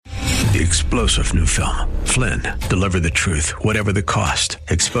The explosive new film, Flynn, deliver the truth, whatever the cost,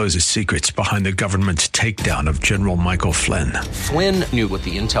 exposes secrets behind the government's takedown of General Michael Flynn. Flynn knew what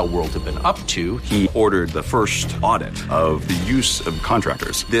the intel world had been up to. He ordered the first audit of the use of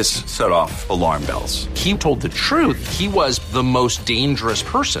contractors. This set off alarm bells. He told the truth. He was the most dangerous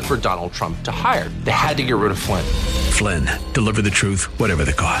person for Donald Trump to hire. They had to get rid of Flynn. Flynn, deliver the truth, whatever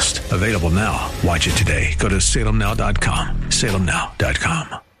the cost. Available now. Watch it today. Go to salemnow.com.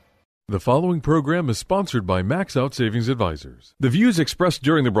 salemnow.com. The following program is sponsored by Max Out Savings Advisors. The views expressed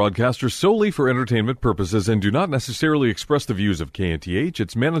during the broadcast are solely for entertainment purposes and do not necessarily express the views of KNTH,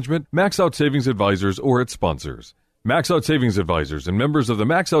 its management, Max Out Savings Advisors, or its sponsors. Max Out Savings Advisors and members of the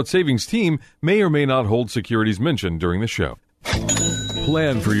Max Out Savings team may or may not hold securities mentioned during the show.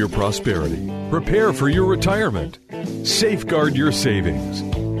 Plan for your prosperity. Prepare for your retirement. Safeguard your savings.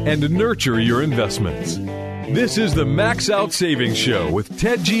 And nurture your investments. This is the Max Out Savings Show with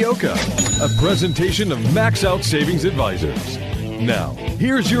Ted Gioka, a presentation of Max Out Savings Advisors. Now,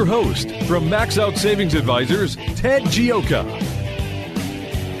 here's your host from Max Out Savings Advisors, Ted Gioka.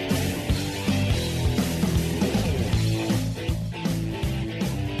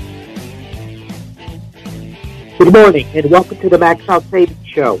 Good morning, and welcome to the Max Out Savings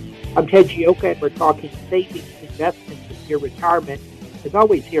Show. I'm Ted Gioka, and we're talking savings, investments, and your retirement, as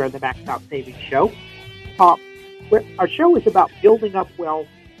always here on the Max Out Savings Show. Our show is about building up wealth,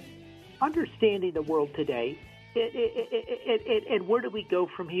 understanding the world today, and where do we go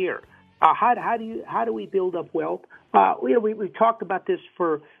from here? How do we build up wealth? We've talked about this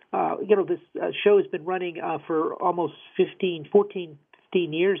for this show has been running for almost 15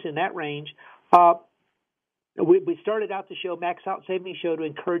 years in that range. We started out the show, Max Out Savings Show, to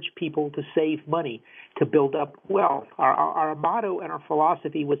encourage people to save money, to build up wealth. Our motto and our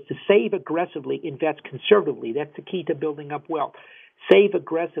philosophy was to save aggressively, invest conservatively. That's the key to building up wealth. Save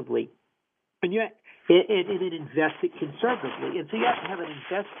aggressively, and invest it conservatively. And so you have to have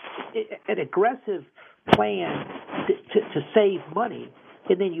an aggressive plan to save money,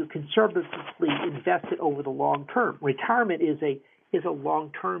 and then you conservatively invest it over the long term. Retirement is a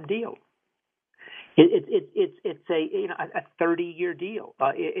long-term deal. It's a 30-year deal.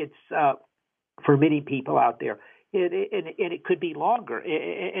 It's for many people out there, and it could be longer.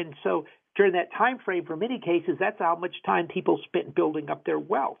 And so during that time frame, for many cases, that's how much time people spent building up their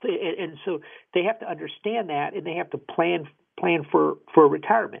wealth. And so they have to understand that, and they have to plan for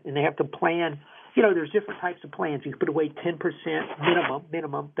retirement, and they have to plan. There's different types of plans. You can put away 10%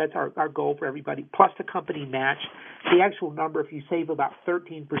 minimum. That's our goal for everybody, plus the company match. The actual number, if you save about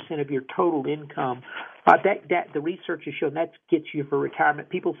 13% of your total income, that the research has shown that gets you for retirement.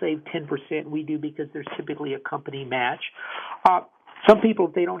 People save 10%. We do because there's typically a company match. Some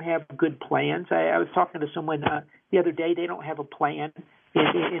people, they don't have good plans. I was talking to someone the other day. They don't have a plan.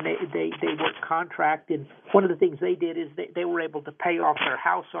 And they work contract, and one of the things they did is they were able to pay off their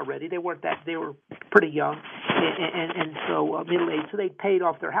house already. They were pretty young, and so middle-aged, so they paid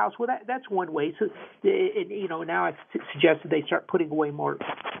off their house. Well, that's one way. So, now I've suggested they start putting away more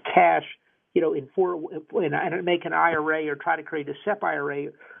cash, and make an IRA or try to create a SEP IRA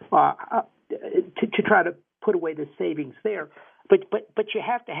to try to put away the savings there. But you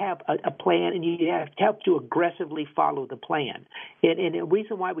have to have a plan, and you have to aggressively follow the plan. And the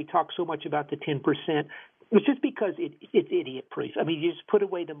reason why we talk so much about the 10%, it's just because it's idiot-proof. I mean, you just put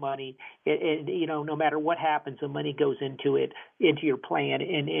away the money, and no matter what happens, the money goes into your plan.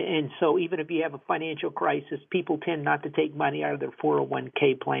 And so even if you have a financial crisis, people tend not to take money out of their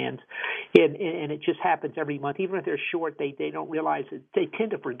 401k plans, and it just happens every month. Even if they're short, they don't realize it. They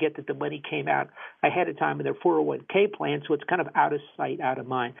tend to forget that the money came out ahead of time in their 401k plan, so it's kind of out of sight, out of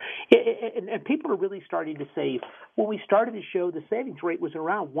mind. And people are really starting to save. When we started the show, the savings rate was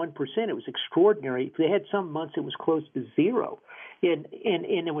around 1%. It was extraordinary. They had some months it was close to zero, and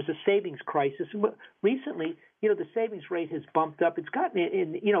there was a savings crisis. Recently, the savings rate has bumped up. It's gotten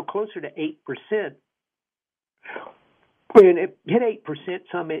in closer to 8%, and it hit 8%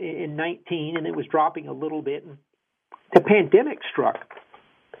 some in 19, and it was dropping a little bit. And the pandemic struck,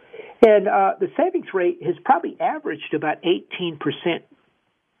 and the savings rate has probably averaged about 18%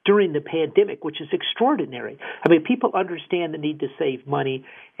 during the pandemic, which is extraordinary. I mean, people understand the need to save money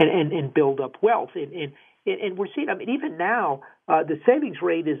and build up wealth, and we're seeing. I mean, even now, the savings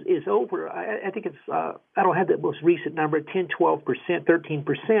rate is over. I think it's. I don't have the most recent number. 10, 12%,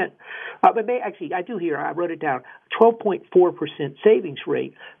 13%. But actually, I do here. I wrote it down. 12.4% savings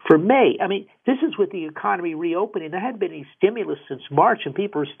rate for May. I mean, this is with the economy reopening. There hadn't been any stimulus since March, and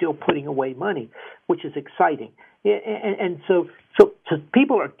people are still putting away money, which is exciting. And so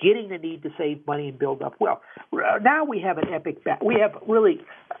people are getting the need to save money and build up wealth. Now we have an epic. We have really,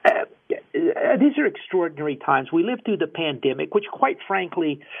 these are extraordinary times. We lived through the pandemic, which, quite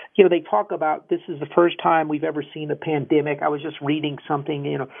frankly, they talk about this is the first time we've ever seen a pandemic. I was just reading something,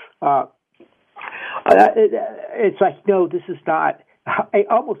 it's like, no, this is not.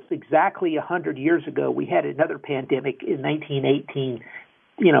 Almost exactly 100 years ago, we had another pandemic in 1918.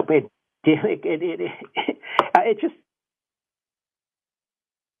 Pandemic, and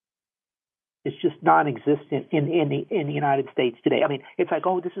it's just non-existent in the United States today. I mean, it's like,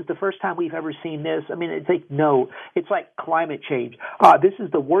 oh, this is the first time we've ever seen this. I mean, it's like, no, it's like climate change. This is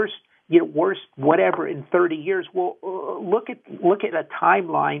the worst whatever in 30 years. Well, look at a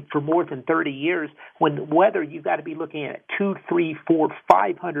timeline for more than 30 years when the weather, you've got to be looking at 2, 3, 4,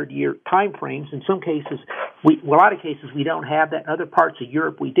 500 year time frames. In some cases, a lot of cases we don't have that. In other parts of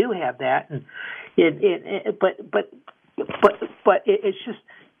Europe, we do have that. But it's just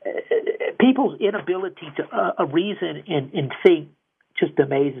people's inability to reason and think just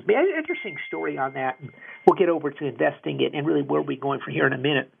amazes me. An interesting story on that, and we'll get over to investing it and really where we're going from here in a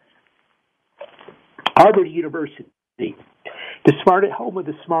minute. Harvard University, the smart at home of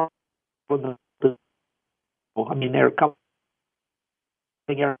the smart. I mean, they're coming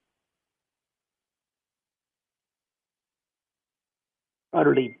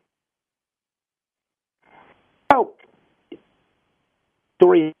utterly. Oh,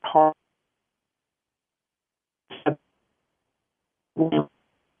 story hard.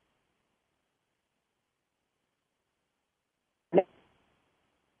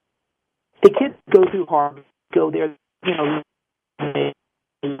 The kids go through Harvard, go there,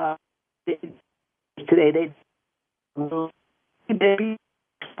 today they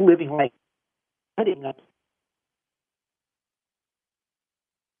living like cutting up.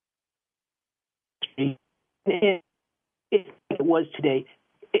 It was today.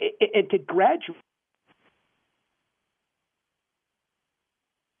 And to graduate,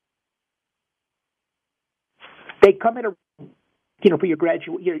 they come in for your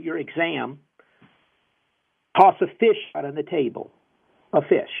your exam, toss a fish out on the table, a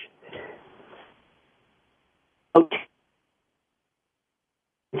fish. Okay.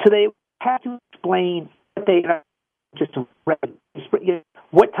 So they have to explain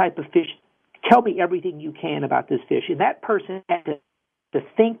what type of fish. Tell me everything you can about this fish, and that person had to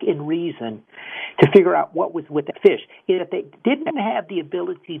think and reason to figure out what was with the fish. And if they didn't have the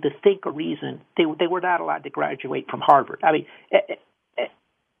ability to think or reason, they were not allowed to graduate from Harvard. I mean,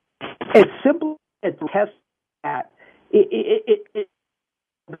 as simple as the test that, it's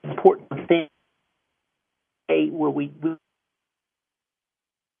an important thing where we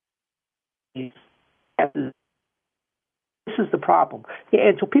this is the problem.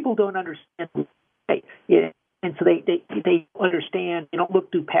 And so people don't understand. And so they understand, they don't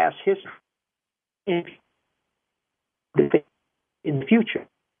look through past history in the future.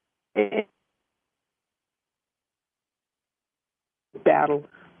 And battle.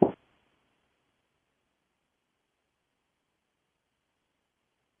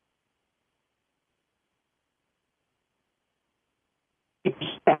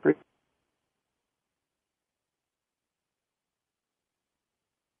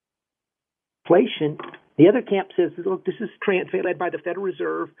 Inflation. The other camp says, look, this is led by the Federal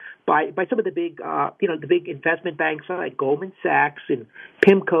Reserve, by some of the big, the big investment banks like Goldman Sachs and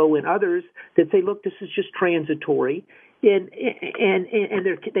PIMCO and others that say, look, this is just transitory. And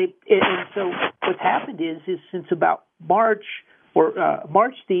so what's happened is since about March,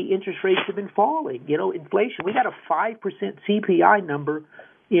 the interest rates have been falling. Inflation. We got a 5% CPI number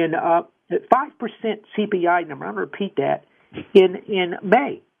in 5% CPI number. I'm going to repeat that in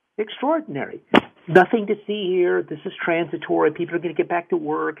May. Extraordinary. Nothing to see here. This is transitory. People are going to get back to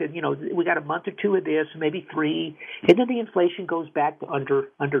work, and we got a month or two of this, maybe 3, and then the inflation goes back to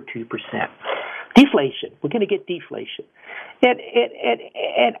under 2%. Deflation. We're going to get deflation,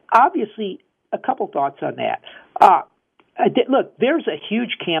 and obviously a couple thoughts on that. Look, there's a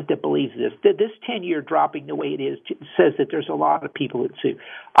huge camp that believes this. That this 10-year dropping the way it is says that there's a lot of people that sue.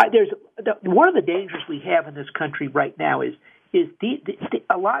 One of the dangers we have in this country right now is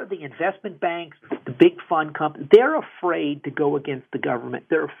a lot of the investment banks, the big fund companies, they're afraid to go against the government.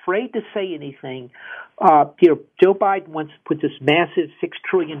 They're afraid to say anything. Joe Biden wants to put this massive $6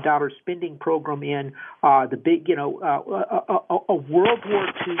 trillion spending program in, the big, a World War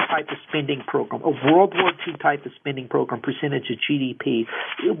II type of spending program, percentage of GDP.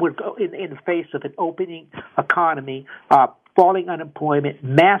 We're in the face of an opening economy, falling unemployment,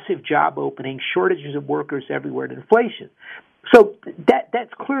 massive job openings, shortages of workers everywhere, and inflation. So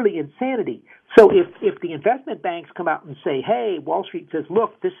that's clearly insanity. So if the investment banks come out and say, "Hey," Wall Street says,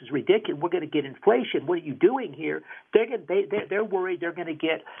 "Look, this is ridiculous. We're going to get inflation. What are you doing here?" They're worried they're going to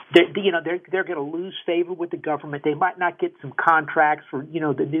get they're going to lose favor with the government. They might not get some contracts for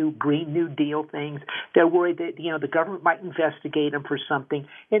the new Green New Deal things. They're worried that the government might investigate them for something,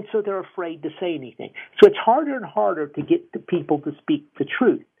 and so they're afraid to say anything. So it's harder and harder to get the people to speak the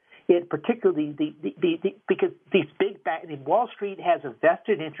truth. Particularly because these big banks, Wall Street has a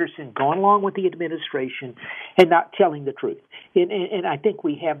vested interest in going along with the administration and not telling the truth. And I think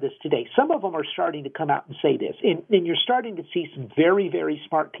we have this today. Some of them are starting to come out and say this, and you're starting to see some very, very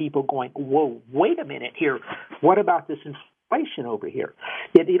smart people going, "Whoa, wait a minute here. What about this inflation over here?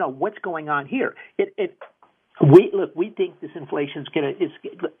 What's going on here?" We think this inflation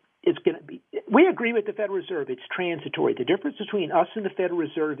is going to be. We agree with the Federal Reserve. It's transitory. The difference between us and the Federal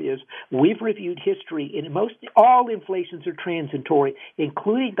Reserve is we've reviewed history, and all inflations are transitory,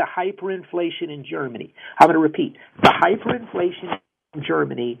 including the hyperinflation in Germany. I'm going to repeat. The hyperinflation in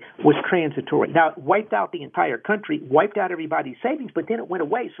Germany was transitory. Now, it wiped out the entire country, wiped out everybody's savings, but then it went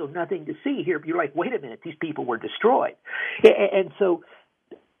away, so nothing to see here. You're like, wait a minute, these people were destroyed. And so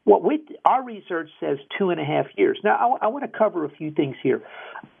our research says 2.5 years. Now, I want to cover a few things here.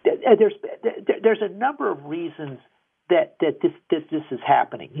 There's a number of reasons that this is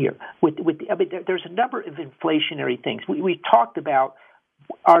happening here. There's a number of inflationary things. We talked about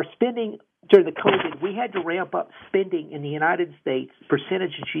our spending during the COVID. We had to ramp up spending in the United States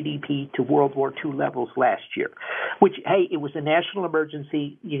percentage of GDP to World War II levels last year. Which, hey, it was a national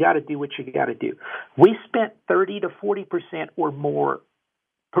emergency. You got to do what you got to do. We spent 30 to 40% or more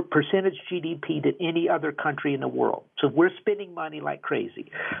percentage GDP than any other country in the world. So we're spending money like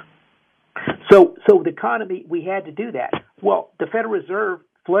crazy. So the economy, we had to do that. Well, the Federal Reserve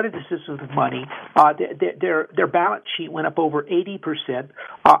flooded the system with money. Their balance sheet went up over 80%.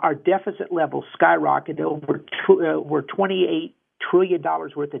 Our deficit levels skyrocketed over $28 trillion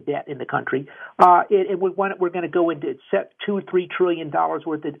worth of debt in the country. And we're going to go into $2 or $3 trillion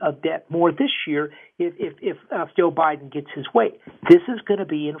worth of debt more this year if Joe Biden gets his way. This is going to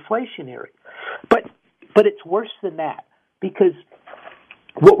be inflationary. But it's worse than that, because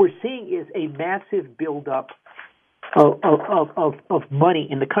what we're seeing is a massive buildup of money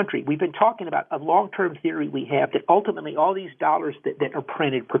in the country. We've been talking about a long-term theory we have that ultimately all these dollars that are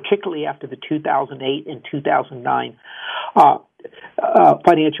printed, particularly after the 2008 and 2009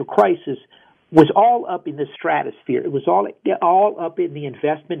 financial crisis, was all up in the stratosphere. It was all up in the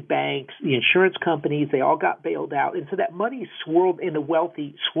investment banks, the insurance companies. They all got bailed out, and so that money swirled in the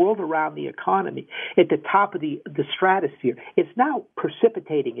wealthy, swirled around the economy at the top of the stratosphere. It's now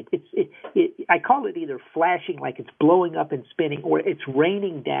precipitating. I call it either flashing, like it's blowing up and spinning, or it's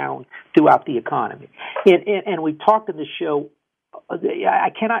raining down throughout the economy. And we've talked in the show.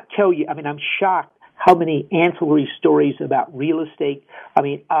 I cannot tell you. I mean, I'm shocked how many ancillary stories about real estate. I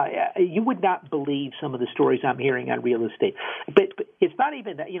mean, you would not believe some of the stories I'm hearing on real estate. But it's not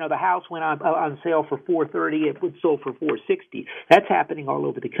even that, the house went on sale for $430, it was sold for $460. That's happening all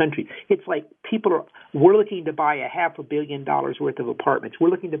over the country. It's like we're looking to buy $500 million worth of apartments. We're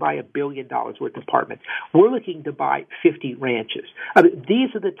looking to buy $1 billion worth of apartments. We're looking to buy 50 ranches. I mean,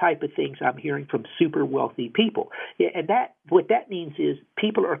 these are the type of things I'm hearing from super wealthy people. And what that means is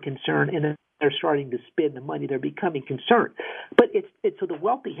people are concerned, and they're starting to spend the money. They're becoming concerned. But it's so the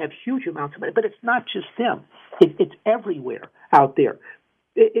wealthy have huge amounts of money. But it's not just them. It's everywhere out there.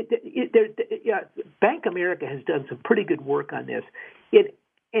 Bank of America has done some pretty good work on this.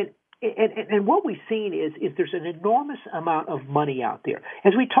 And what we've seen is there's an enormous amount of money out there.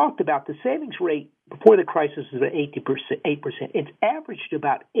 As we talked about, the savings rate before the crisis was at 8%. It's averaged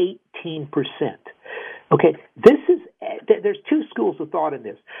about 18%. Okay, there's two schools of thought in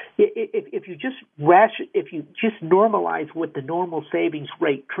this. If you just normalize what the normal savings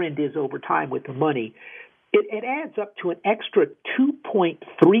rate trend is over time with the money, it adds up to an extra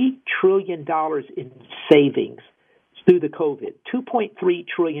 $2.3 trillion in savings through the COVID. $2.3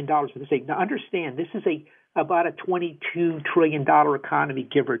 trillion for the savings. Now understand, this is about a $22 trillion economy,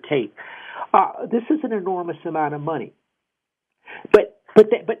 give or take. This is an enormous amount of money.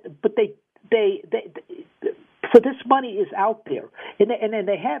 So this money is out there, and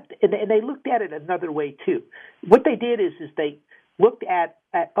they looked at it another way too. What they did is looked at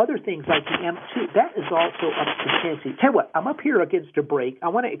other things like the M2, that is also up to Tennessee. Tell you what, I'm up here against a break. I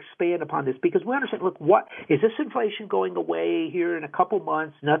want to expand upon this because we understand, look, what is this inflation going away here in a couple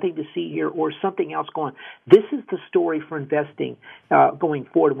months, nothing to see here, or something else going on? This is the story for investing going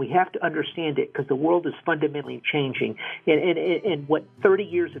forward, and we have to understand it because the world is fundamentally changing, and what 30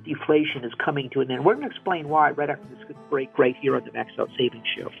 years of deflation is coming to an end. We're going to explain why right after this break right here on the Max Out Savings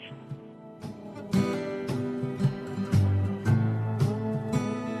Show.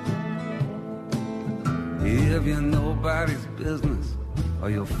 If you're nobody's business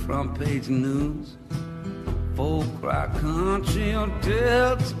or your front page news, folk cry country or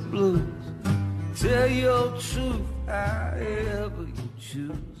Delta blues, tell your truth however you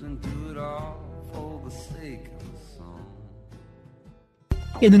choose and do it all for the sake of the song.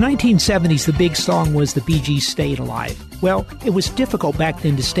 In the 1970s, the big song was the Bee Gees' Staying Alive. Well, it was difficult back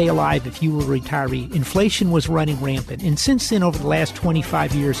then to stay alive if you were a retiree. Inflation was running rampant, and since then, over the last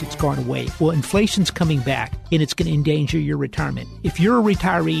 25 years, it's gone away. Well, inflation's coming back, and it's going to endanger your retirement. If you're a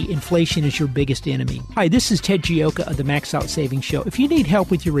retiree, inflation is your biggest enemy. Hi, this is Ted Gioka of the Max Out Savings Show. If you need help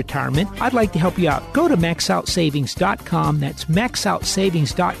with your retirement, I'd like to help you out. Go to maxoutsavings.com. That's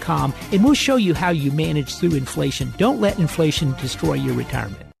maxoutsavings.com, and we'll show you how you manage through inflation. Don't let inflation destroy your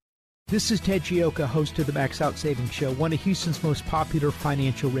retirement. This is Ted Gioka, host of the Max Out Savings Show, one of Houston's most popular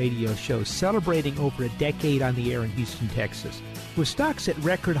financial radio shows, celebrating over a decade on the air in Houston, Texas. With stocks at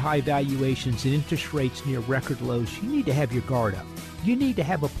record high valuations and interest rates near record lows, you need to have your guard up. You need to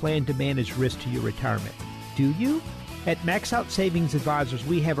have a plan to manage risk to your retirement. Do you? At Max Out Savings Advisors,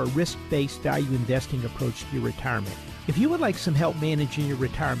 we have a risk-based value investing approach to your retirement. If you would like some help managing your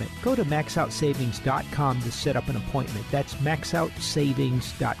retirement, go to maxoutsavings.com to set up an appointment. That's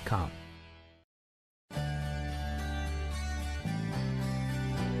maxoutsavings.com.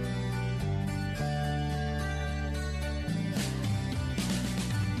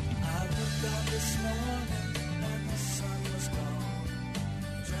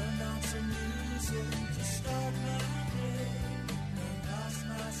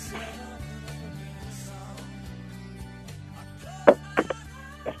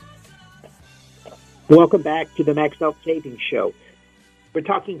 Welcome back to the Max Out Savings Show. We're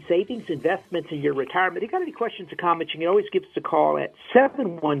talking savings, investments, and your retirement. If you got any questions or comments, you can always give us a call at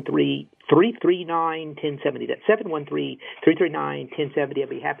 713-339-1070. That's 713-339-1070. I'll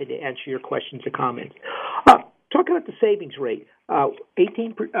be happy to answer your questions or comments. Talking about the savings rate,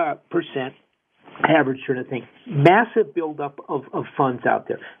 18% average sort of thing. Massive buildup of funds out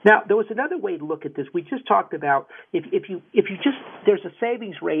there. Now, there was another way to look at this. We just talked about if you just there's a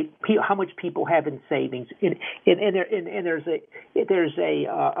savings rate, how much people have in savings, and there's a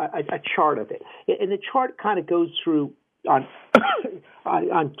chart of it, and the chart kind of goes through on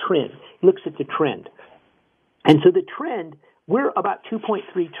trend, looks at the trend, and so the trend. We're about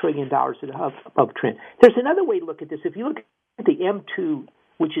 $2.3 trillion above trend. There's another way to look at this. If you look at the M2,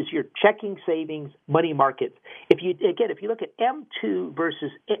 which is your checking, savings, money markets. If you look at M2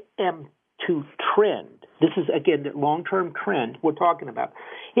 versus M2 trend, this is, again, the long-term trend we're talking about,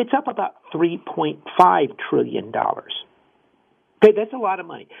 it's up about $3.5 trillion. Okay, that's a lot of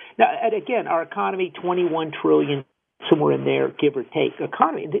money. Now, and again, our economy, $21 trillion, somewhere in there, give or take.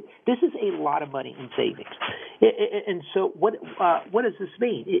 Economy, this is a lot of money in savings. And so what does this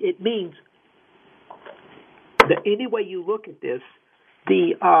mean? It means that any way you look at this,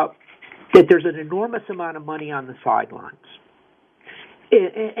 that there's an enormous amount of money on the sidelines,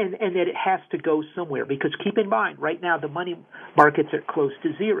 and that it has to go somewhere. Because keep in mind, right now the money markets are close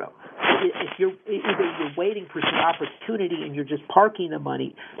to zero. If you're waiting for some opportunity and you're just parking the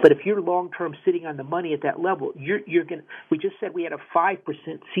money, but if you're long term sitting on the money at that level, you're going. We just said we had a 5%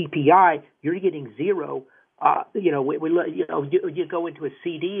 CPI. You're getting zero. You go into a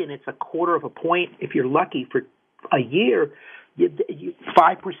CD and it's a quarter of a point if you're lucky for a year.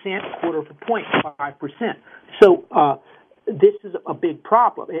 5%, quarter of a point, 5%. So this is a big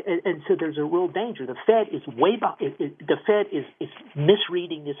problem, and so there's a real danger. The Fed is the Fed is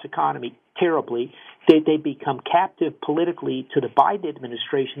misreading this economy terribly. They become captive politically to the Biden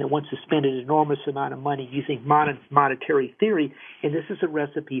administration that wants to spend an enormous amount of money using monetary theory, and this is a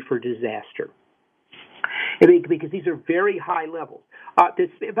recipe for disaster. Because these are very high levels.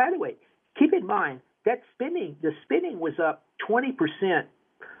 By the way, keep in mind. The spending was up 20%.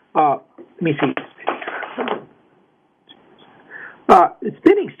 Let me see. The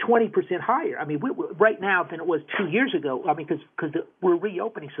spending's 20% higher. I mean, right now than it was 2 years ago. I mean, because we're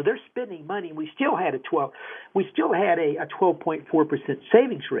reopening, so they're spending money. And we still had a 12.4%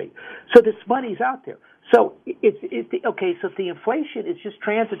 savings rate. So this money's out there. So it's okay. So if the inflation is just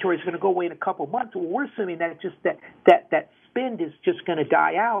transitory, it's going to go away in a couple of months. Well, we're assuming that just that spend is just going to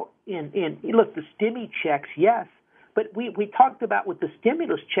die out. And look, the stimmy checks, yes. But we talked about with the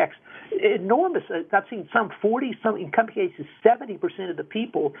stimulus checks, enormous. I've seen some 40, some in some cases 70% of the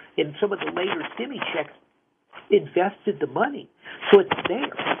people in some of the later stimmy checks invested the money. So it's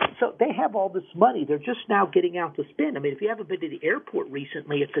there. So they have all this money. They're just now getting out to spend. I mean, if you haven't been to the airport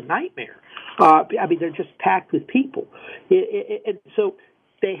recently, it's a nightmare. I mean, they're just packed with people. And so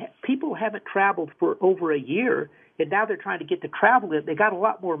people haven't traveled for over a year, and now they're trying to get to travel. They got a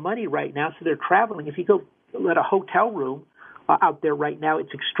lot more money right now, so they're traveling. If you go at a hotel room out there right now,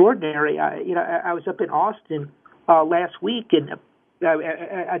 it's extraordinary. I was up in Austin last week, and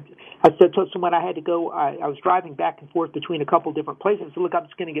I said to someone I had to go. I was driving back and forth between a couple different places. I said, look, I'm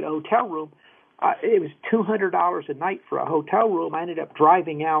just going to get a hotel room. It was $200 a night for a hotel room. I ended up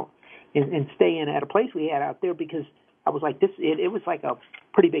driving out and staying at a place we had out there because I was like, it was like a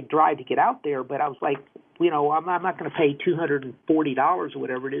pretty big drive to get out there, but I was like, I'm not going to pay $240 or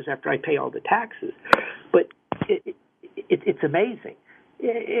whatever it is after I pay all the taxes. But it's amazing.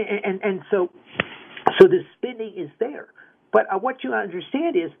 And so the spending is there. But what you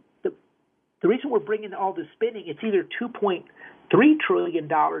understand is the reason we're bringing all this spending, it's either $2.3 trillion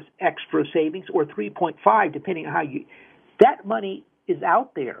extra savings or 3.5, depending on how that money is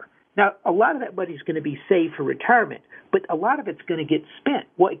out there. Now, a lot of that money is going to be saved for retirement, but a lot of it's going to get spent.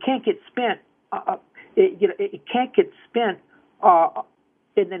 Well, it can't get spent. It can't get spent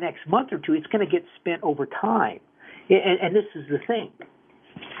in the next month or two. It's going to get spent over time, and this is the thing.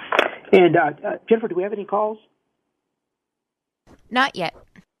 And Jennifer, do we have any calls? Not yet.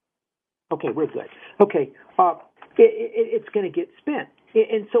 Okay, we're good. Okay, it's going to get spent.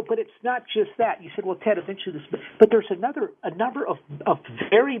 And so, but it's not just that. You said, well, Ted, eventually this, but there's a number of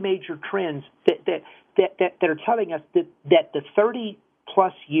very major trends that are telling us that the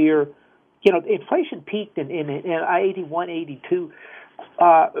 30-plus year, inflation peaked in 81, 82.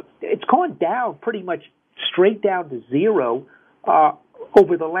 It's gone down pretty much straight down to zero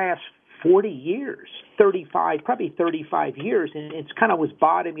over the last 40 years, 35 years, and it's kind of was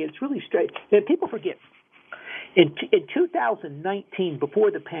bottoming. It's really straight. And people forget. In 2019,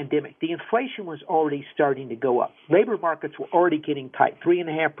 before the pandemic, the inflation was already starting to go up. Labor markets were already getting tight,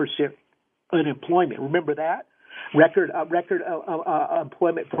 3.5% unemployment. Remember that? Record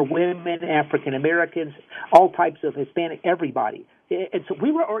employment for women, African Americans, all types of Hispanic, everybody. And so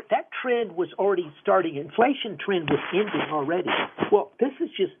that trend was already starting. Inflation trend was ending already. Well, this is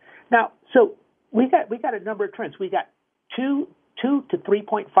just now. So we got a number of trends. We got $2 to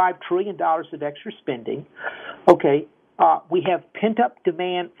 $3.5 trillion of extra spending. Okay, we have pent-up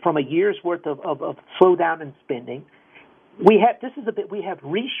demand from a year's worth of slowdown in spending. We have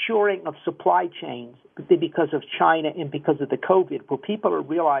reshoring of supply chains because of China and because of the COVID, where people are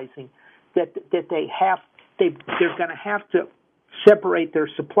realizing that they're going to have to separate their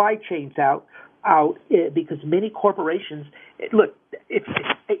supply chains out because many corporations look. It's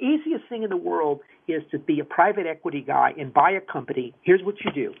the easiest thing in the world is to be a private equity guy and buy a company. Here's what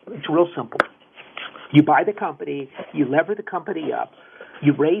you do. It's real simple. You buy the company, you lever the company up,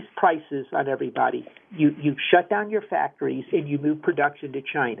 you raise prices on everybody, you shut down your factories, and you move production to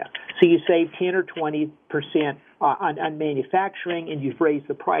China. So you save 10 or 20% on manufacturing, and you've raised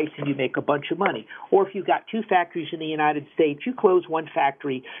the price, and you make a bunch of money. Or if you've got two factories in the United States, you close one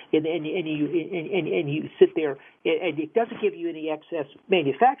factory, and you sit there, and it doesn't give you any excess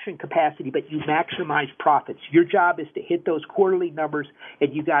manufacturing capacity, but you maximize profits. Your job is to hit those quarterly numbers,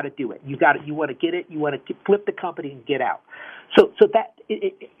 and you got to do it. You want to get it. You want to flip the company and get out. So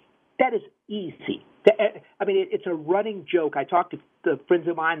that is easy. It's a running joke. I talk to the friends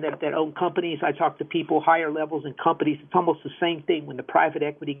of mine that own companies. I talk to people higher levels in companies. It's almost the same thing when the private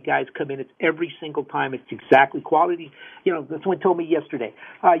equity guys come in. It's every single time. It's exactly quality. Someone told me yesterday.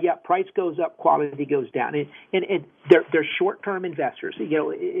 Price goes up, quality goes down, and they're short-term investors.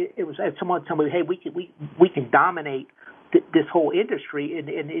 It was someone told me, hey, we can dominate this whole industry,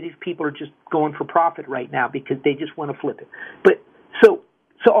 and these people are just going for profit right now because they just want to flip it. But so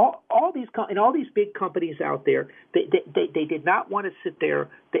all these big companies out there, they did not want to sit there.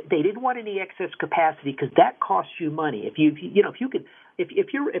 They didn't want any excess capacity because that costs you money. If you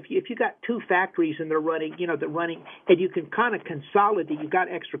got two factories and they're running, and you can kind of consolidate. You got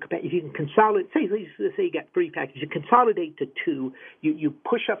extra capacity. If you can consolidate, say you got three factories, you consolidate to two. You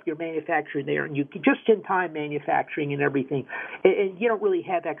push up your manufacturing there, and you just in time manufacturing and everything, and you don't really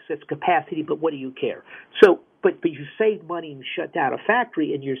have excess capacity. But what do you care? So. But you save money and shut down a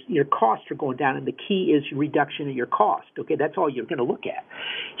factory, and your costs are going down. And the key is reduction of your cost. Okay, that's all you're going to look at.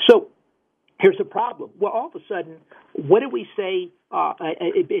 So here's a problem. Well, all of a sudden, what did we say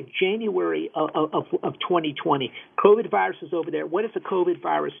in January of 2020? COVID virus is over there. What is the COVID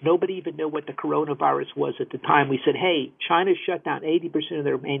virus? Nobody even knew what the coronavirus was at the time. We said, hey, China shut down 80% of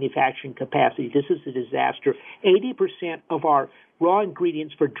their manufacturing capacity. This is a disaster. 80% of our raw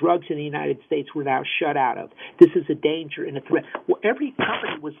ingredients for drugs in the United States were now shut out of. This is a danger and a threat. Well, every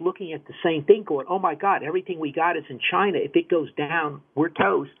company was looking at the same thing going, oh, my God, everything we got is in China. If it goes down, we're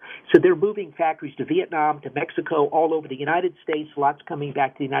toast. So they're moving factories to Vietnam, to Mexico, all over the United States, lots coming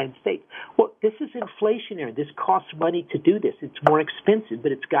back to the United States. Well, this is inflationary. This costs money to do this. It's more expensive,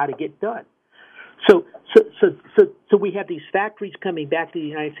 but it's got to get done. So we have these factories coming back to the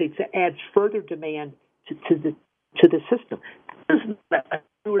United States that adds further demand to the system. This is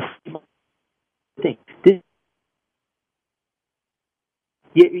a thing.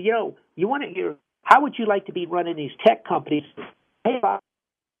 You want to hear, how would you like to be running these tech companies? Hey,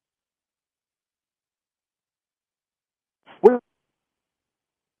 we're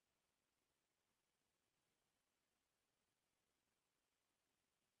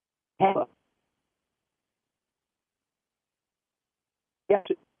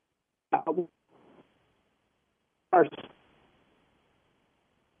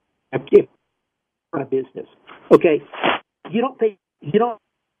run a business. Okay, you don't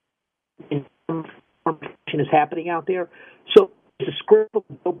information is happening out there. So there's a scribble.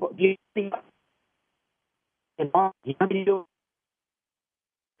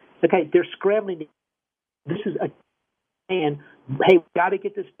 Okay, they're scrambling. This is a and hey, we got to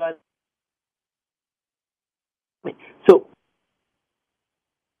get this done. So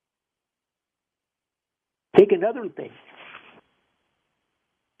take another thing,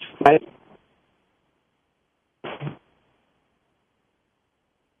 right?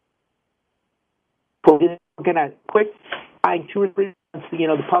 We're going to quit buying 2 or 3 months.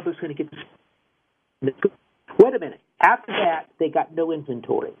 The public's going to get this. Wait a minute. After that, they got no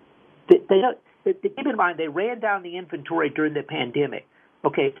inventory. Keep in mind, they ran down the inventory during the pandemic.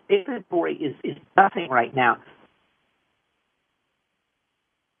 Okay, inventory is nothing right now.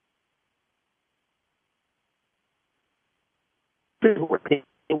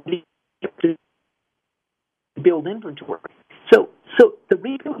 Build inventory. So the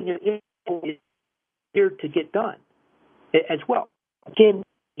rebuilding is here to get done as well. Again,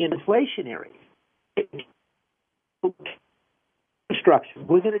 inflationary. Infrastructure.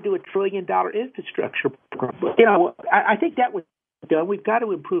 We're going to do $1 trillion infrastructure program. I think that was done. We've got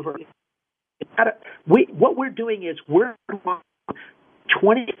to improve our. What we're doing is we're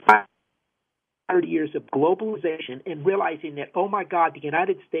 25 years of globalization and realizing that, oh my God, the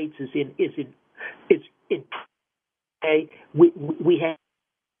United States is in. We have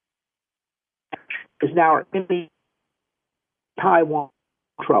is now in the Taiwan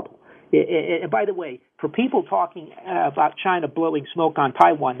trouble. And by the way, for people talking about China blowing smoke on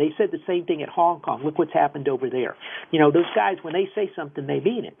Taiwan, they said the same thing at Hong Kong. Look what's happened over there. Those guys, when they say something, they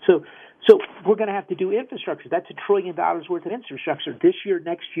mean it. So we're going to have to do infrastructure. That's $1 trillion worth of infrastructure this year,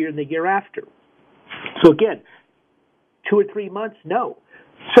 next year, and the year after. So again, 2 or 3 months, no.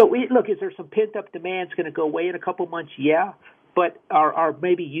 So look, is there some pent-up demand that's going to go away in a couple months? Yeah. But are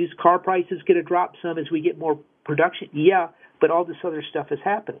maybe used car prices going to drop some as we get more production? Yeah. But all this other stuff is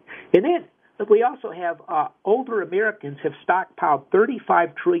happening. And then we also have older Americans have stockpiled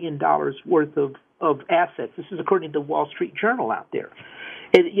 $35 trillion worth of assets. This is according to the Wall Street Journal out there.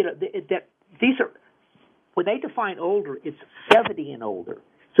 And that these are, when they define older, it's 70 and older.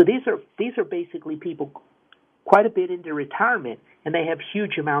 So these are basically people quite a bit into retirement, and they have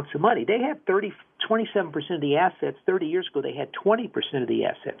huge amounts of money. They have 27% of the assets. 30 years ago, they had 20% of the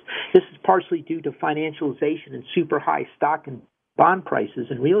assets. This is partially due to financialization and super high stock and bond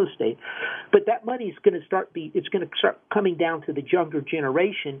prices and real estate. But that money is going to start coming down to the younger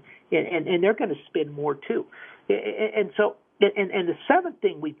generation, and they're going to spend more too. And so. And the seventh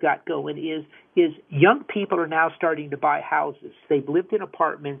thing we've got going is young people are now starting to buy houses. They've lived in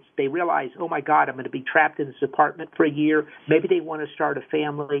apartments. They realize, oh, my God, I'm going to be trapped in this apartment for a year. Maybe they want to start a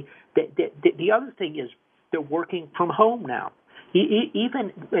family. The other thing is they're working from home now.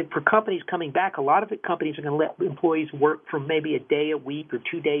 Even for companies coming back, a lot of companies are going to let employees work from maybe a day a week or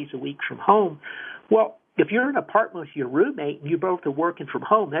 2 days a week from home. Well, if you're in an apartment with your roommate and you both are working from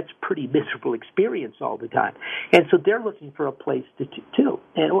home, that's a pretty miserable experience all the time. And so they're looking for a place to do.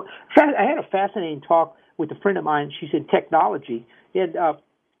 And I had a fascinating talk with a friend of mine. She's in technology, and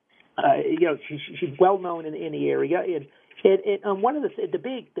she's well known in the area. And one of the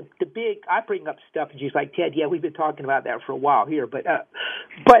big I bring up stuff, and she's like, Ted, yeah, we've been talking about that for a while here, but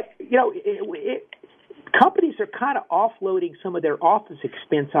companies are kind of offloading some of their office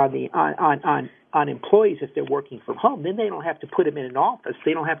expense on employees if they're working from home. Then they don't have to put them in an office.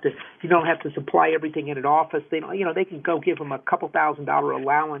 They don't have to. You don't have to supply everything in an office. They don't. They can go give them a couple $1,000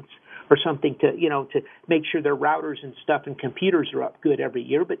 allowance or something to to make sure their routers and stuff and computers are up good every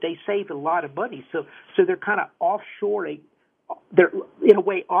year. But they save a lot of money. So they're kind of offshoring. They're in a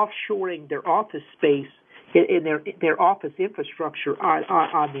way offshoring their office space in their office infrastructure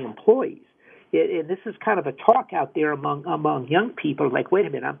on the employees. And this is kind of a talk out there among young people, like, wait a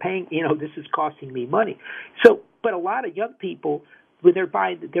minute, I'm paying, this is costing me money. So, but a lot of young people, when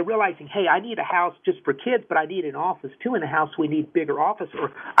they're realizing, hey, I need a house just for kids, but I need an office too. In the house, we need bigger office,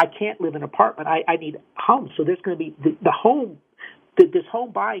 or I can't live in an apartment. I need a home. So there's going to be the home. This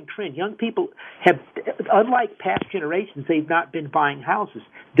home buying trend, young people have, unlike past generations, they've not been buying houses.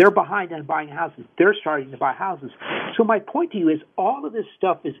 They're behind on buying houses. They're starting to buy houses. So my point to you is all of this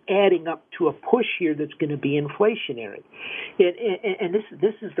stuff is adding up to a push here that's going to be inflationary. And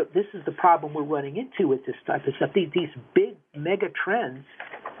this is the problem we're running into with this type of stuff. These big mega trends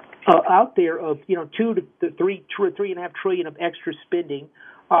out there of 2 to 3 or 3.5 trillion of extra spending.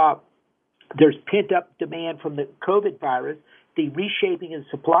 There's pent up demand from the COVID virus, the reshaping of the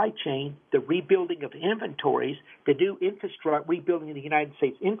supply chain, the rebuilding of inventories, the new rebuilding of the United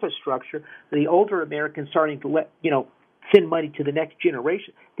States infrastructure, the older Americans starting to send money to the next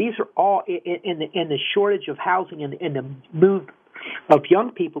generation. These are all in the shortage of housing and the move of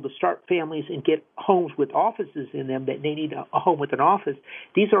young people to start families and get homes with offices in them, that they need a home with an office.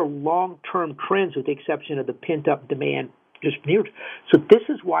 These are long-term trends with the exception of the pent-up demand just near. So this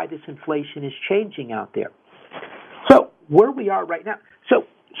is why this inflation is changing out there. So where we are right now, so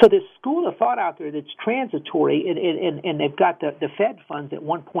this school of thought out there that's transitory, and they've got the Fed funds at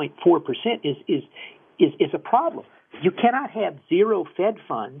 1.4% is a problem. You cannot have zero Fed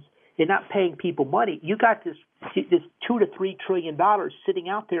funds and not paying people money. You got this $2 to $3 trillion sitting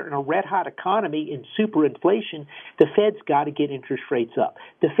out there in a red hot economy in super inflation. The Fed's got to get interest rates up.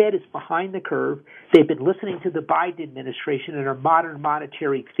 The Fed is behind the curve. They've been listening to the Biden administration and their modern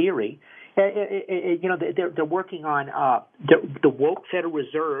monetary theory. They're working on the woke Federal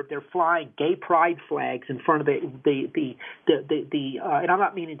Reserve. They're flying gay pride flags in front of the and I'm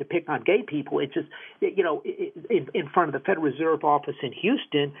not meaning to pick on gay people. It's just in front of the Federal Reserve office in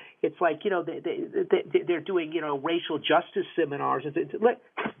Houston. It's like they're doing racial justice seminars. Look,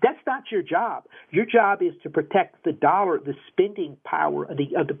 that's not your job. Your job is to protect the dollar, the spending power of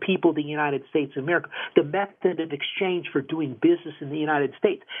the people of the United States of America, the method of exchange for doing business in the United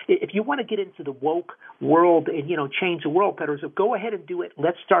States. If you want to get into the woke world and change the world, Federal Reserve, go ahead and do it.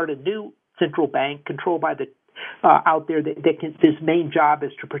 Let's start a new central bank controlled by the out there this main job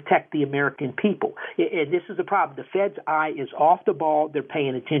is to protect the American people. And this is a problem. The Fed's eye is off the ball. They're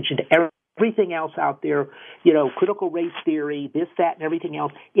paying attention to everything else out there, critical race theory, this, that, and everything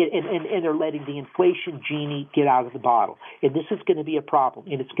else, and they're letting the inflation genie get out of the bottle. And this is going to be a problem,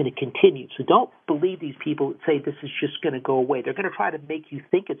 and it's going to continue. So don't believe these people that say this is just going to go away. They're going to try to make you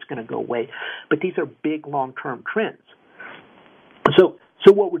think it's going to go away, but these are big long-term trends. So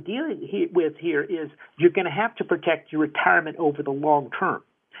what we're dealing with here is you're going to have to protect your retirement over the long term.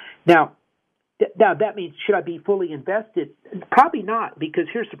 Now that means, should I be fully invested? Probably not, because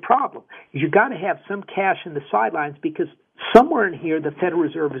here's the problem. You got to have some cash in the sidelines, because somewhere in here the Federal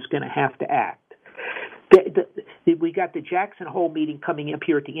Reserve is going to have to act. We got the Jackson Hole meeting coming up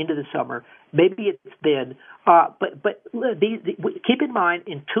here at the end of the summer. Maybe it's then. But keep in mind,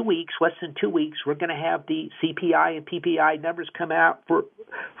 in 2 weeks, less than 2 weeks, we're going to have the CPI and PPI numbers come out for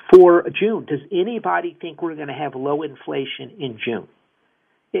June. Does anybody think we're going to have low inflation in June?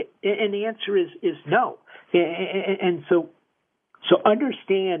 And the answer is no. And so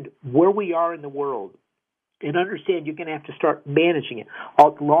understand where we are in the world, and understand you're going to have to start managing it.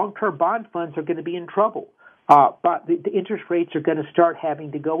 All long-term bond funds are going to be in trouble, but the interest rates are going to start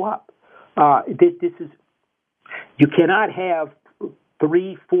having to go up. This is, you cannot have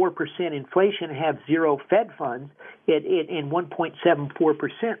 3-4% inflation and have zero Fed funds and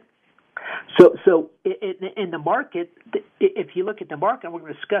 1.74%. So in the market, if you look at the market, and we're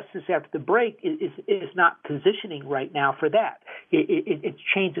going to discuss this after the break, is not positioning right now for that. It's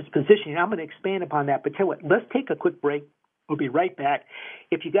changed its positioning. I'm going to expand upon that, but tell you what, let's take a quick break. We'll be right back.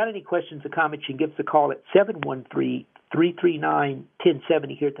 If you got any questions or comments, you can give us a call at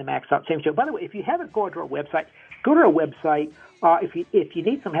 713-339-1070 here at the Max Out Savings Show. By the way, if you haven't gone to our website, go to our website. If you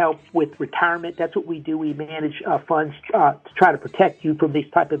need some help with retirement, that's what we do. We manage funds to try to protect you from this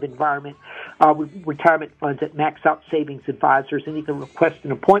type of environment. Retirement funds at Max Out Savings Advisors, and you can request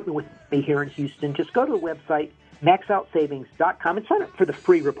an appointment with me here in Houston. Just go to the website, MaxOutSavings.com and sign up for the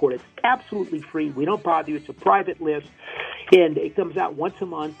free report. It's absolutely free. We don't bother you. It's a private list, and it comes out once a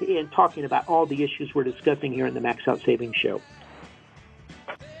month and talking about all the issues we're discussing here in the Max Out Savings Show.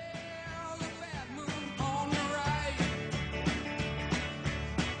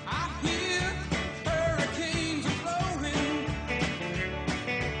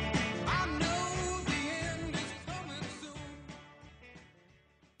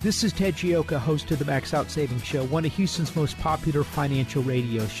 This is Ted Gioka, host of the Max Out Savings Show, one of Houston's most popular financial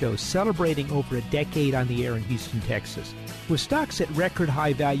radio shows, celebrating over a decade on the air in Houston, Texas. With stocks at record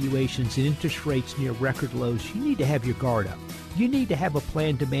high valuations and interest rates near record lows, you need to have your guard up. You need to have a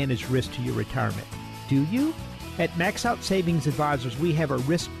plan to manage risk to your retirement. Do you? At Max Out Savings Advisors, we have a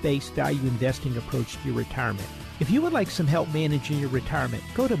risk-based value investing approach to your retirement. If you would like some help managing your retirement,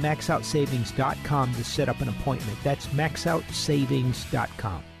 go to MaxOutSavings.com to set up an appointment. That's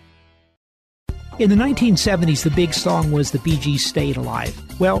MaxOutSavings.com. In the 1970s, the big song was the Bee Gees' Staying Alive.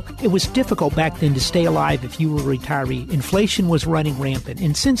 Well, it was difficult back then to stay alive if you were a retiree. Inflation was running rampant,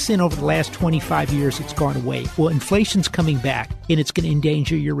 and since then, over the last 25 years, it's gone away. Well, inflation's coming back, and it's going to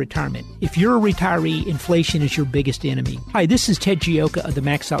endanger your retirement. If you're a retiree, inflation is your biggest enemy. Hi, this is Ted Gioka of the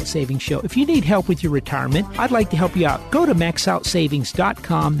Max Out Savings Show. If you need help with your retirement, I'd like to help you out. Go to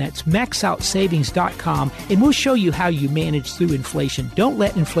MaxOutSavings.com. That's MaxOutSavings.com, and we'll show you how you manage through inflation. Don't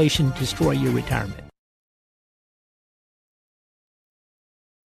let inflation destroy your retirement.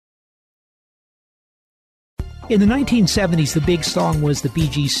 In the 1970s, the big song was the Bee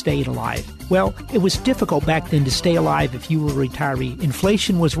Gees' Staying Alive. Well, it was difficult back then to stay alive if you were a retiree.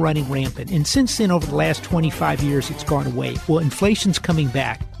 Inflation was running rampant, and since then, over the last 25 years, it's gone away. Well, inflation's coming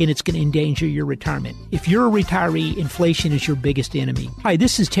back, and it's going to endanger your retirement. If you're a retiree, inflation is your biggest enemy. Hi,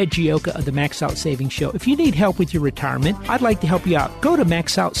 this is Ted Gioka of the Max Out Savings Show. If you need help with your retirement, I'd like to help you out. Go to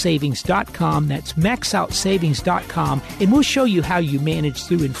MaxOutSavings.com. That's MaxOutSavings.com, and we'll show you how you manage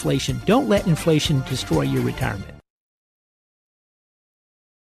through inflation. Don't let inflation destroy your retirement.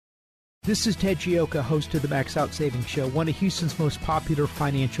 This is Ted Gioka, host of the Max Out Savings Show, one of Houston's most popular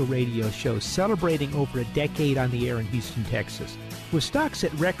financial radio shows, celebrating over a decade on the air in Houston, Texas. With stocks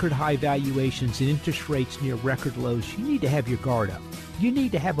at record high valuations and interest rates near record lows, you need to have your guard up. You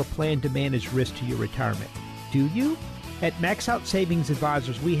need to have a plan to manage risk to your retirement. Do you? At Max Out Savings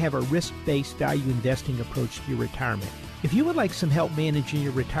Advisors, we have a risk-based value investing approach to your retirement. If you would like some help managing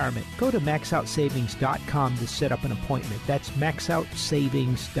your retirement, go to MaxOutSavings.com to set up an appointment. That's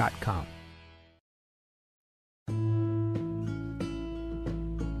MaxOutSavings.com.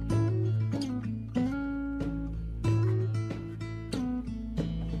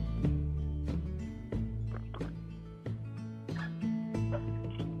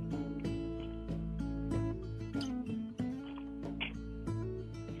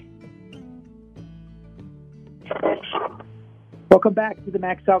 Welcome back to the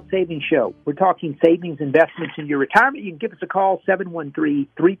Max Out Savings Show. We're talking savings, investments in your retirement. You can give us a call,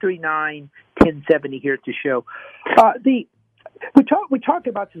 713-339-1070 here at the show. We talk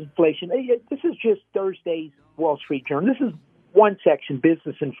about this inflation. This is just Thursday's Wall Street Journal. This is one section,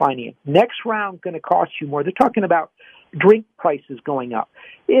 business and finance. Next round going to cost you more. They're talking about drink prices going up.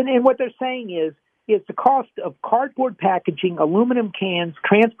 And what they're saying is the cost of cardboard packaging, aluminum cans,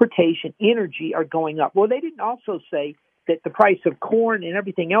 transportation, energy are going up. Well, they didn't also say that the price of corn and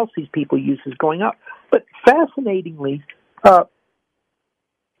everything else these people use is going up. But fascinatingly,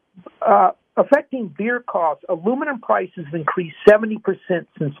 affecting beer costs, aluminum prices have increased 70%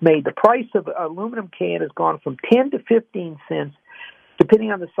 since May. The price of an aluminum can has gone from 10 to 15 cents,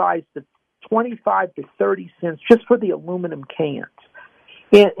 depending on the size, to 25 to 30 cents just for the aluminum cans.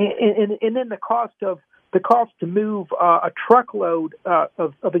 And then the cost to move a truckload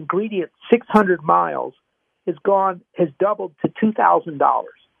of ingredients 600 miles has doubled to $2,000.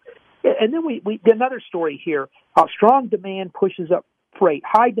 And then we another story here. Strong demand pushes up freight.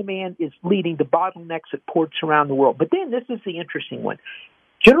 High demand is leading to bottlenecks at ports around the world. But then this is the interesting one.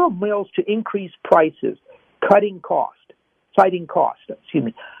 General Mills to increase prices, citing cost.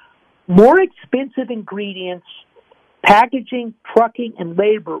 More expensive ingredients, packaging, trucking, and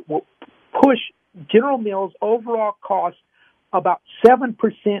labor will push General Mills' overall cost about 7%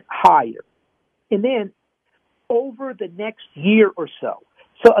 higher. And then over the next year or so.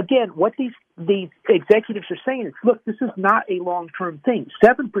 So again, what these executives are saying is, look, this is not a long-term thing.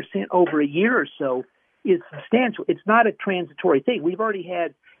 7% over a year or so is substantial. It's not a transitory thing. We've already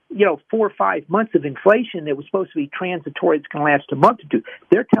had, 4 or 5 months of inflation that was supposed to be transitory. It's going to last a month or two.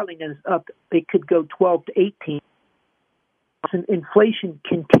 They're telling us it could go 12 to 18. And inflation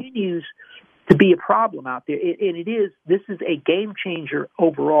continues to be a problem out there. This is a game changer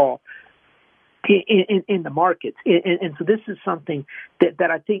overall. in the markets, and so this is something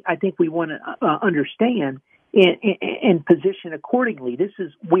that I think we want to understand and position accordingly.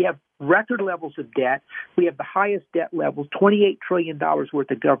 We have record levels of debt. We have the highest debt levels, $28 trillion worth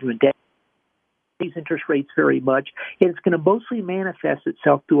of government debt. These interest rates very much, and it's going to mostly manifest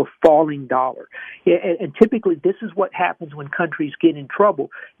itself through a falling dollar. And typically, this is what happens when countries get in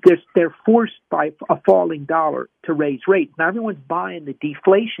trouble. They're forced by a falling dollar to raise rates. Now, everyone's buying the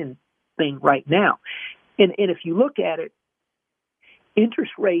deflation thing right now, and if you look at it,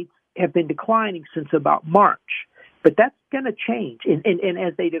 interest rates have been declining since about March, but that's going to change. And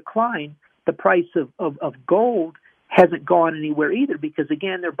as they decline, the price of gold hasn't gone anywhere either, because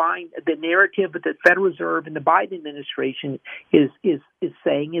again, they're buying the narrative that the Federal Reserve and the Biden administration is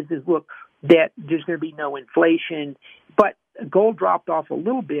saying is look, that there's going to be no inflation. But gold dropped off a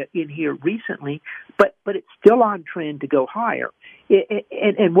little bit in here recently, but it's still on trend to go higher.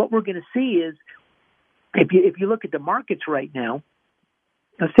 And what we're going to see is, if you look at the markets right now,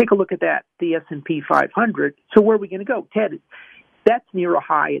 let's take a look at that, the S&P 500. So where are we going to go? Ted, that's near a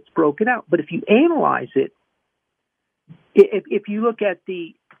high. It's broken out. But if you analyze it, if you look at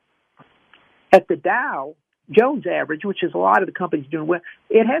the Dow Jones average, which is a lot of the companies doing well,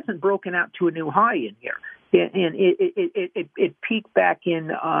 it hasn't broken out to a new high in here, and it peaked back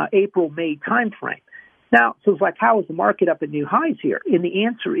in April-May timeframe. Now, so it's like, how is the market up at new highs here? And the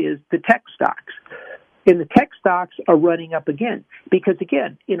answer is the tech stocks. And the tech stocks are running up again because,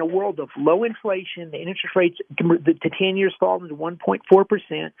 again, in a world of low inflation, the interest rates, the 10 years falling to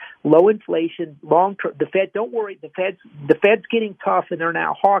 1.4%, low inflation, long-term. The Fed, don't worry, the Fed's getting tough, and they're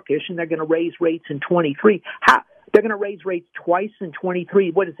now hawkish, and they're going to raise rates in 23. They're going to raise rates twice in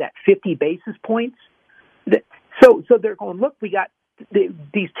 23. What is that? 50 basis points. So they're going, look, we got.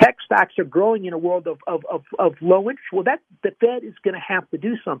 These tech stocks are growing in a world of low interest. Well, the Fed is going to have to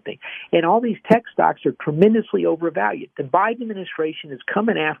do something, and all these tech stocks are tremendously overvalued. The Biden administration is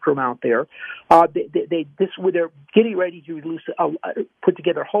coming after them out there. They're getting ready to release, put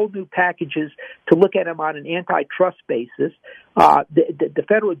together whole new packages to look at them on an antitrust basis. The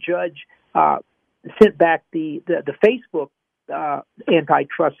federal judge sent back the Facebook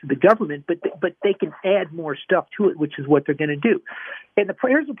antitrust to the government, but they can add more stuff to it, which is what they're going to do. And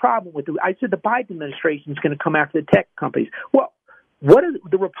here's the problem with it. I said the Biden administration is going to come after the tech companies. Well,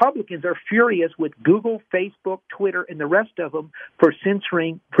 the Republicans are furious with Google, Facebook, Twitter, and the rest of them for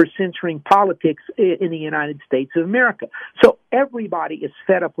censoring politics in the United States of America. So everybody is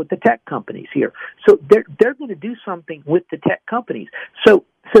fed up with the tech companies here. So they're going to do something with the tech companies. So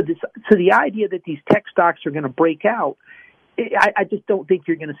the idea that these tech stocks are going to break out, I just don't think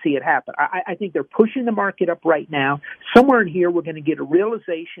you're going to see it happen. I think they're pushing the market up right now. Somewhere in here, we're going to get a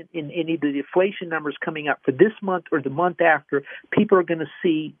realization in either the inflation numbers coming up for this month or the month after. People are going to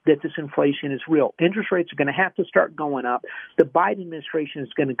see that this inflation is real. Interest rates are going to have to start going up. The Biden administration is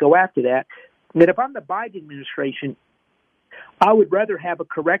going to go after that. And if I'm the Biden administration, I would rather have a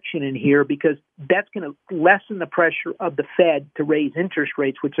correction in here because that's going to lessen the pressure of the Fed to raise interest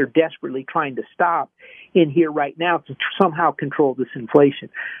rates, which they're desperately trying to stop in here right now to somehow control this inflation.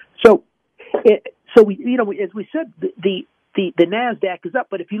 So as we said, the NASDAQ is up,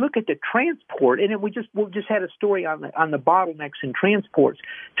 but if you look at the transport, and then we just had a story on the bottlenecks in transports.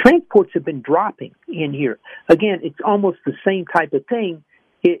 Transports have been dropping in here. Again, it's almost the same type of thing.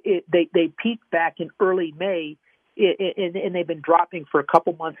 They peaked back in early May. And they've been dropping for a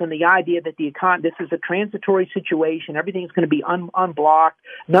couple months. And the idea that this is a transitory situation, everything's going to be unblocked,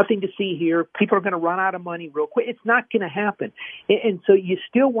 nothing to see here, people are going to run out of money real quick. It's not going to happen. And so you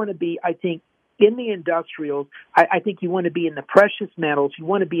still want to be, I think, in the industrials. I think you want to be in the precious metals. You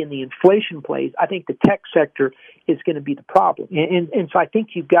want to be in the inflation plays. I think the tech sector is going to be the problem. And so I think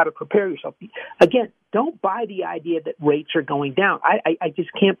you've got to prepare yourself. Again, don't buy the idea that rates are going down. I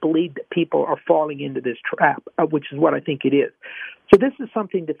just can't believe that people are falling into this trap, which is what I think it is. So this is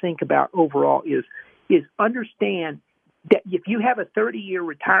something to think about overall is understand that if you have a 30-year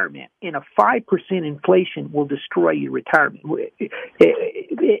retirement and a 5% inflation will destroy your retirement.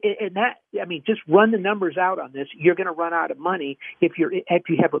 And that, I mean, just run the numbers out on this. You're going to run out of money if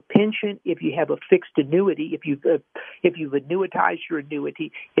you have a pension, if you have a fixed annuity, if you've annuitized your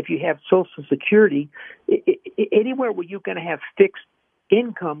annuity, if you have Social Security, anywhere where you're going to have fixed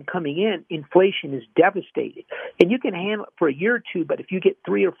income coming in, inflation is devastating. And you can handle it for a year or two, but if you get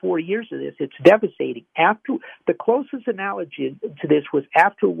 3 or 4 years of this, it's devastating. After the closest analogy to this was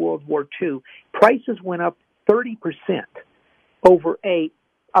after World War II, prices went up 30% over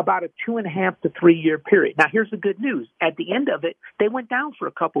about a 2.5 to 3 year period. Now, here's the good news. At the end of it, they went down for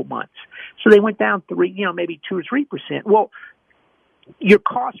a couple months. So they went down maybe 2 or 3%. Well, your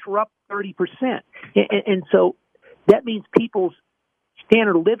costs were up 30%. And so that means people's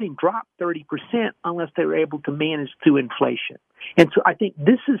standard of living dropped 30% unless they were able to manage through inflation. And so I think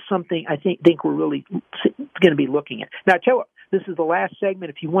this is something I think we're really going to be looking at. Now, I tell you what, this is the last segment.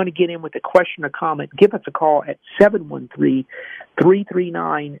 If you want to get in with a question or comment, give us a call at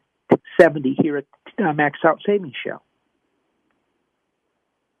 713-339-70 here at the Max Out Savings Show.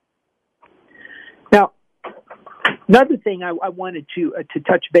 Now, another thing I wanted to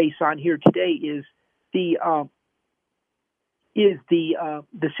touch base on here today is the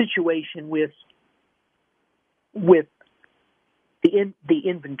situation with the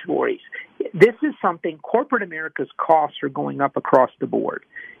inventories. This is something corporate America's costs are going up across the board,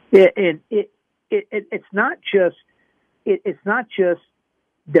 and it's not just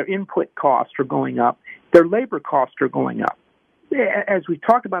their input costs are going up; their labor costs are going up. As we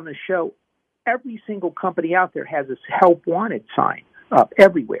talked about on the show, every single company out there has this help wanted sign up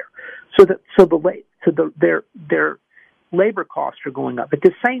everywhere, so their labor costs are going up. At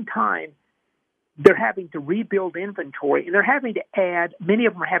the same time, they're having to rebuild inventory, and many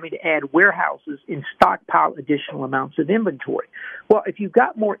of them are having to add warehouses and stockpile additional amounts of inventory. Well, if you've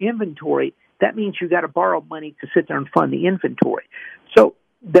got more inventory, that means you've got to borrow money to sit there and fund the inventory. So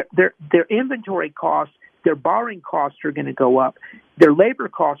their inventory costs, their borrowing costs are going to go up, their labor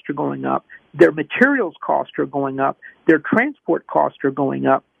costs are going up, their materials costs are going up, their transport costs are going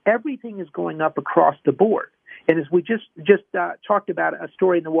up. Everything is going up across the board. And as we just talked about a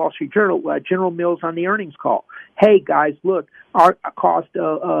story in the Wall Street Journal, General Mills on the earnings call. Hey, guys, look, our cost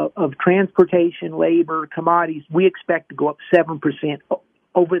of transportation, labor, commodities, we expect to go up 7%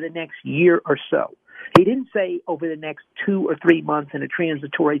 over the next year or so. He didn't say over the next 2 or 3 months in a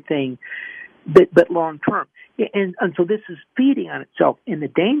transitory thing, but long term. And so this is feeding on itself. And the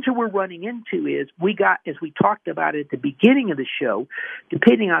danger we're running into is as we talked about it at the beginning of the show,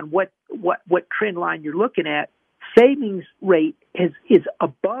 depending on what trend line you're looking at, savings rate is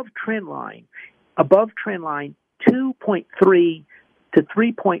above trend line 2.3 to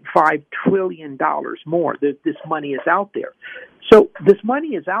 $3.5 trillion more. This money is out there. So this money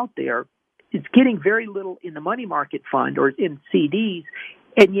is out there. It's getting very little in the money market fund or in CDs,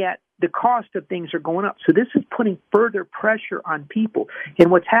 and yet the cost of things are going up. So this is putting further pressure on people.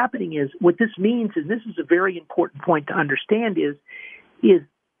 And what's happening is, what this means, and this is a very important point to understand, is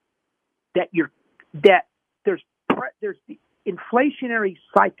that there's the inflationary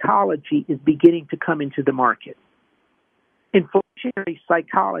psychology is beginning to come into the market. Inflationary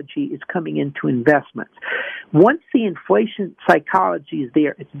psychology is coming into investments. Once the inflation psychology is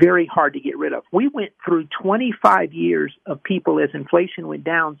there, it's very hard to get rid of. We went through 25 years of people, as inflation went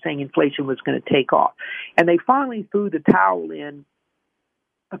down, saying inflation was going to take off. And they finally threw the towel in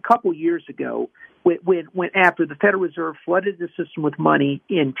a couple years ago when after the Federal Reserve flooded the system with money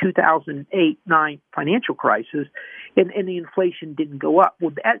in 2008-9 financial crisis, and the inflation didn't go up.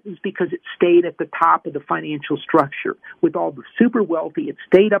 Well, that is because it stayed at the top of the financial structure. With all the super wealthy, it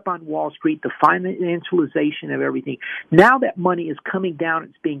stayed up on Wall Street, the financialization of everything. Now that money is coming down,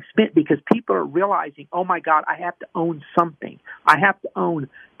 it's being spent because people are realizing, oh my God, I have to own something. I have to own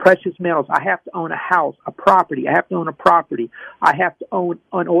precious metals. I have to own a house, a property. I have to own a property. I have to own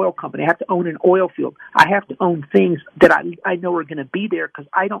an oil company. I have to own an oil field. I have to own things that I know are going to be there because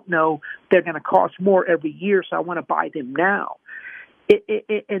I don't know they're going to cost more every year, so I want to buy them now.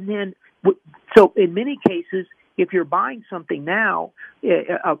 So in many cases, if you're buying something now,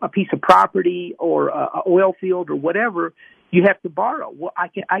 a piece of property or an oil field or whatever, you have to borrow. Well,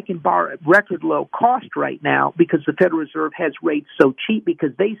 I can borrow at record low cost right now because the Federal Reserve has rates so cheap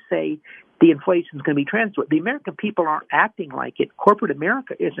because they say the inflation is going to be transitory. The American people aren't acting like it. Corporate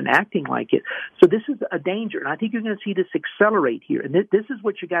America isn't acting like it. So this is a danger, and I think you're going to see this accelerate here. And this is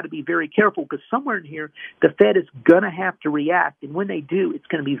what you got to be very careful, because somewhere in here the Fed is going to have to react, and when they do, it's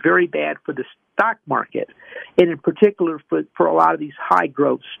going to be very bad for the stock market, and in particular for a lot of these high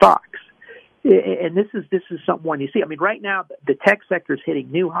growth stocks. And this is something you see. I mean, right now the tech sector is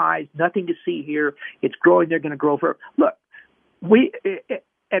hitting new highs. Nothing to see here. It's growing. They're going to grow for. Look,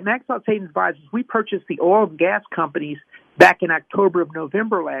 at Max Out Savings Advisors, we purchased the oil and gas companies back in October of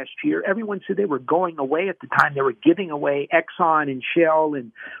November last year. Everyone said they were going away at the time. They were giving away Exxon and Shell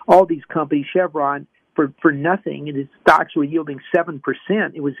and all these companies, Chevron, for nothing, and its stocks were yielding 7%.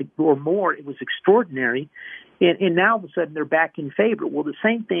 It was or more. It was extraordinary, and now all of a sudden they're back in favor. Well, the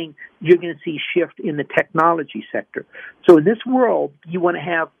same thing you're going to see shift in the technology sector. So in this world, you want to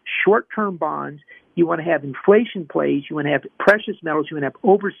have short-term bonds. You want to have inflation plays. You want to have precious metals. You want to have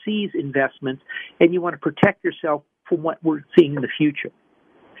overseas investments, and you want to protect yourself from what we're seeing in the future.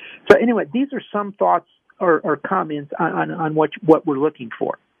 So anyway, these are some thoughts or comments on what we're looking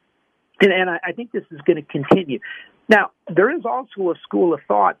for. And I think this is going to continue. Now, there is also a school of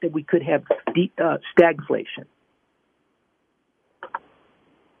thought that we could have stagflation.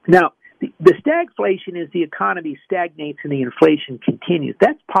 Now, the stagflation is the economy stagnates and the inflation continues.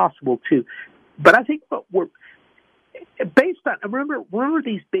 That's possible too. But I think what we're based on, remember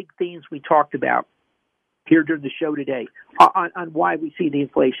these big themes we talked about here during the show today on why we see the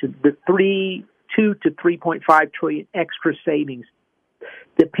inflation, the 2 to 3.5 trillion extra savings,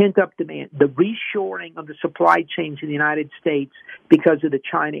 the pent-up demand, the reshoring of the supply chains in the United States because of the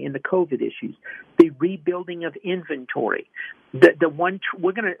China and the COVID issues, the rebuilding of inventory,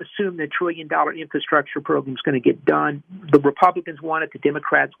 we're going to assume the $1 trillion infrastructure program is going to get done. The Republicans want it, the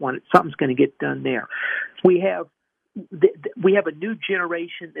Democrats want it. Something's going to get done there. We have a new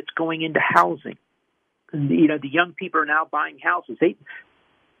generation that's going into housing. The young people are now buying houses.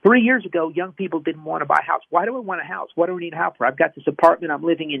 3 years ago, young people didn't want to buy a house. Why do I want a house? What do I need a house for? I've got this apartment. I'm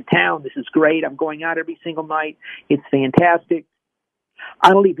living in town. This is great. I'm going out every single night. It's fantastic.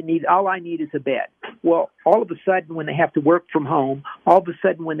 All I need is a bed. Well, all of a sudden when they have to work from home, all of a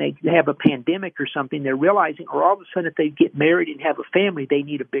sudden when they have a pandemic or something, they're realizing, or all of a sudden if they get married and have a family, they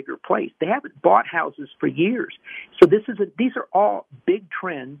need a bigger place. They haven't bought houses for years. So these are all big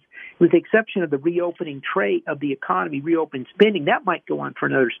trends, with the exception of the reopening trade of the economy, reopen spending. That might go on for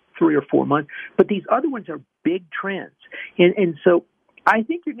another 3 or 4 months. But these other ones are big trends. And so I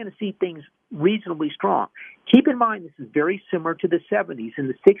think you're going to see things reasonably strong. Keep in mind, this is very similar to the 70s. In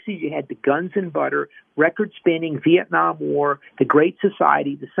the 60s, you had the guns and butter, record spending, Vietnam War, the Great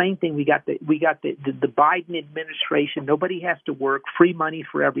Society. The same thing. We got the Biden administration. Nobody has to work. Free money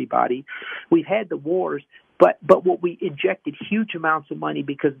for everybody. We've had the wars. But what we injected huge amounts of money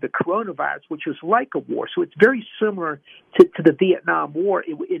because of the coronavirus, which was like a war. So it's very similar to the Vietnam War,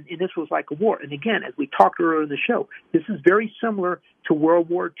 and this was like a war. And again, as we talked earlier in the show, this is very similar to World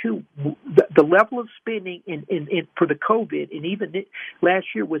War II. The level of spending for the COVID, and even last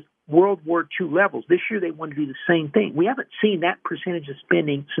year, was World War II levels. This year they want to do the same thing. We haven't seen that percentage of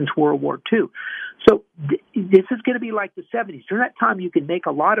spending since World War II. So this is going to be like the 70s. During that time, you can make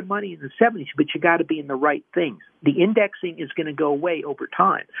a lot of money in the 70s, but you got to be in the right things. The indexing is going to go away over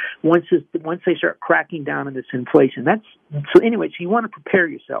time once they start cracking down on this inflation. So you want to prepare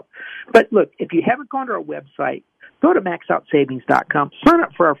yourself. But look, if you haven't gone to our website, go to maxoutsavings.com, sign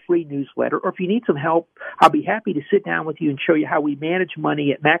up for our free newsletter, or if you need some help, I'll be happy to sit down with you and show you how we manage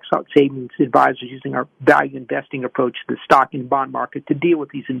money at Max Out Savings Advisors using our value investing approach to the stock and bond market to deal with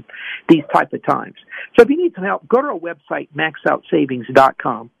these type of times. So if you need some help, go to our website,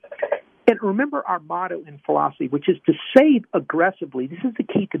 maxoutsavings.com. And remember our motto and philosophy, which is to save aggressively. This is the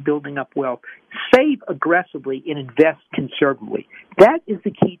key to building up wealth. Save aggressively and invest conservatively. That is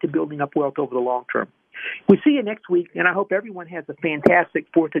the key to building up wealth over the long term. We'll see you next week, and I hope everyone has a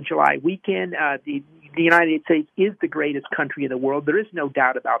fantastic 4th of July weekend. The United States is the greatest country in the world. There is no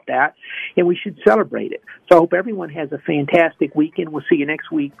doubt about that, and we should celebrate it. So I hope everyone has a fantastic weekend. We'll see you next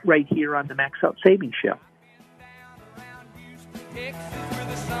week right here on the Max Out Savings Show.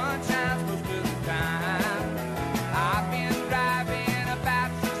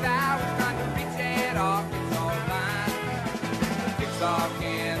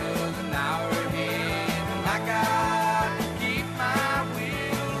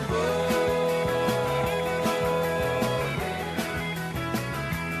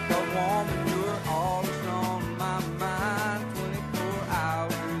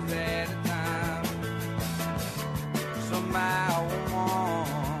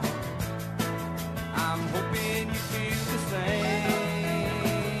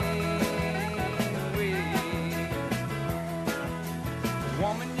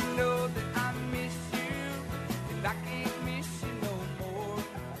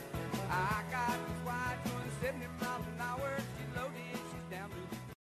 I got this wide 270 miles an hour.